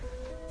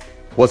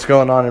What's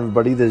going on,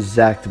 everybody? This is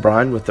Zach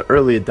DeBrine with the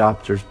Early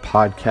Adopters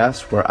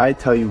Podcast, where I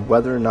tell you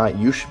whether or not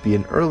you should be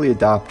an early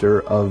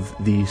adopter of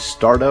the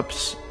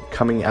startups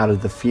coming out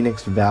of the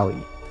Phoenix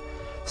Valley.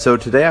 So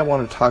today I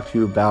want to talk to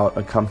you about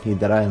a company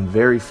that I am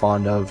very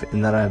fond of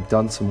and that I've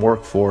done some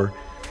work for,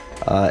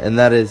 and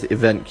that is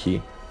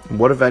EventKey.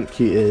 What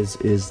EventKey is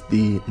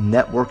the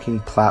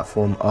networking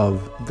platform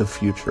of the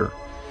future.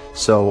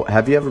 So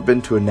have you ever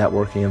been to a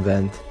networking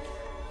event?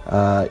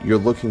 You're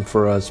looking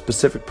for a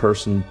specific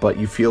person, but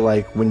you feel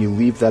like when you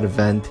leave that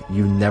event,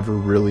 you never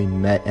really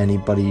met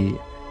anybody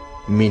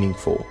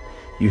meaningful.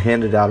 You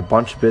handed out a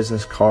bunch of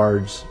business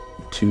cards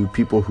to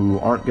people who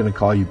aren't going to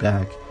call you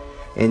back,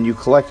 and you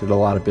collected a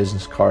lot of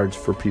business cards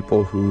for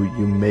people who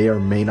you may or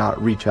may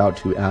not reach out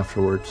to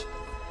afterwards.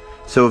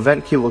 So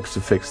EventKey looks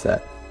to fix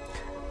that.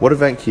 What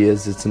EventKey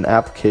is, it's an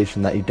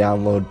application that you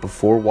download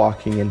before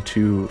walking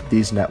into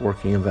these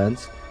networking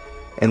events.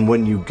 And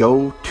when you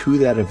go to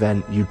that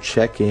event, you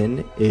check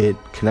in, it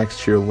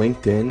connects to your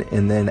LinkedIn,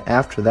 and then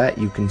after that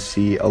you can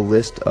see a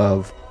list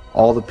of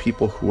all the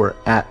people who were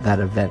at that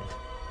event.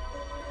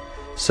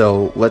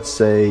 So let's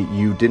say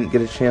you didn't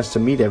get a chance to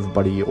meet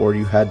everybody or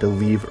you had to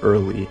leave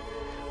early.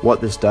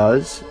 What this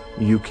does,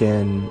 you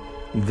can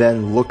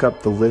then look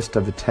up the list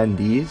of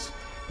attendees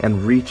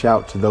and reach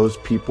out to those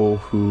people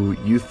who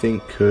you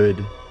think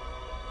could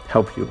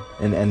help you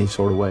in any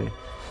sort of way.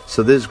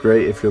 So this is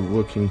great if you're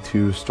looking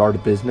to start a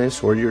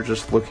business or you're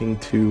just looking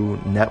to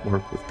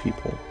network with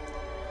people.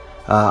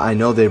 I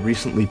know they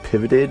recently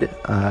pivoted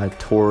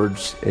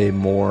towards the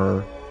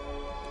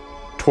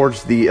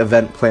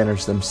event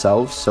planners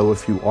themselves. So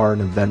if you are an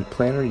event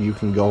planner, you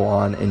can go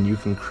on and you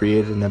can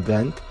create an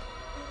event,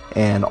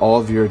 and all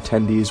of your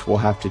attendees will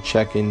have to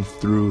check in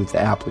through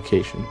the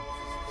application.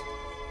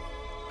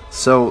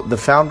 So the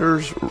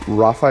founders,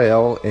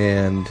 Raphael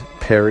and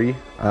Perry,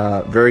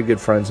 very good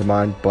friends of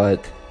mine,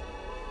 but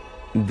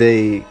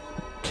they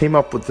came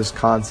up with this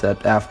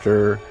concept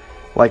after,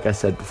 like I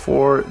said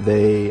before,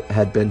 they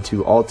had been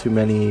to all too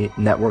many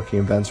networking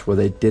events where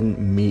they didn't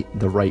meet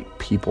the right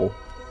people.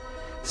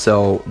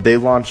 So they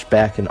launched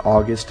back in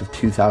August of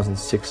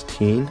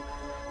 2016.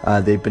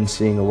 They've been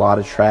seeing a lot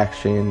of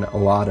traction, a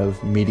lot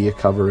of media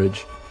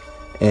coverage,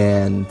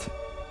 and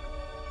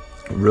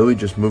really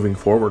just moving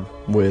forward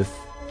with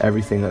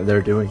everything that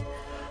they're doing.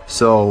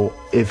 So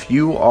if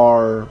you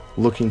are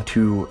looking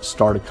to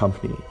start a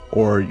company,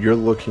 or you're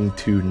looking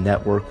to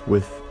network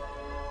with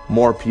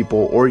more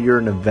people, or you're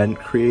an event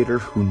creator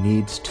who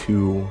needs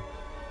to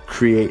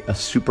create a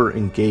super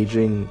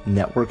engaging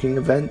networking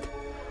event,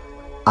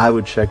 I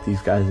would check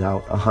these guys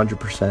out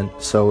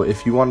 100%. So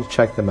if you want to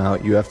check them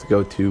out, you have to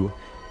go to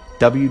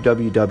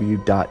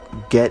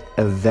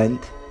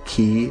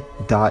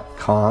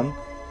www.geteventkey.com.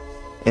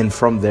 And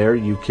from there,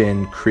 you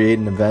can create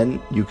an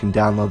event, you can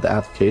download the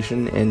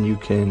application, and you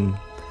can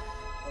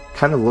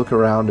kind of look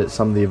around at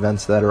some of the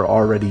events that are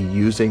already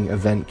using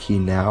EventKey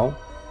now,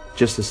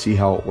 just to see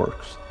how it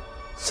works.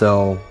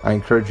 So I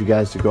encourage you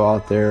guys to go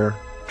out there,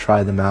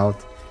 try them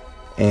out,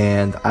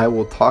 and I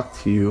will talk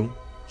to you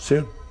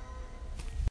soon.